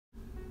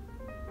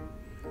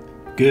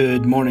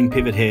Good morning,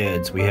 pivot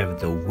heads. We have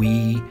the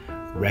Wii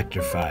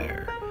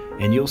Rectifier,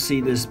 and you'll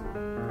see this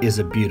is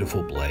a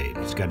beautiful blade.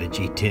 It's got a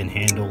G10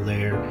 handle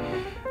there.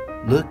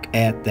 Look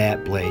at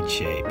that blade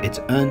shape. It's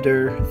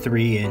under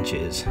 3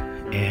 inches,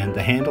 and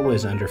the handle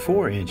is under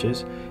 4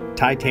 inches.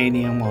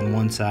 Titanium on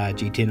one side,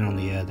 G10 on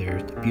the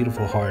other.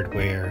 Beautiful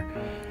hardware.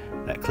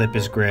 That clip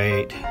is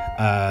great.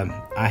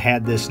 I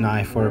had this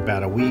knife for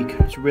about a week.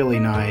 It's really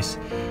nice.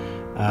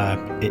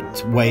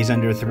 It weighs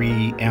under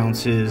 3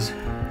 ounces.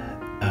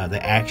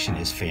 The action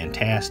is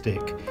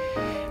fantastic.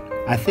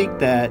 I think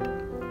that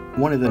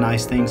one of the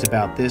nice things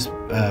about this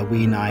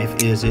Wii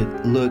knife is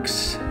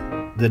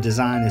the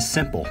design is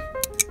simple.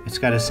 It's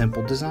got a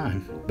simple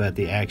design, but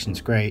the action's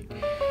great.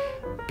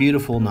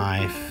 Beautiful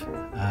knife.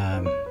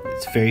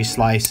 It's very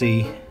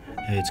slicey.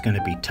 It's going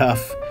to be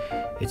tough.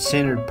 It's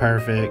centered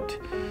perfect.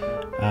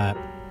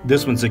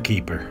 This one's a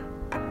keeper.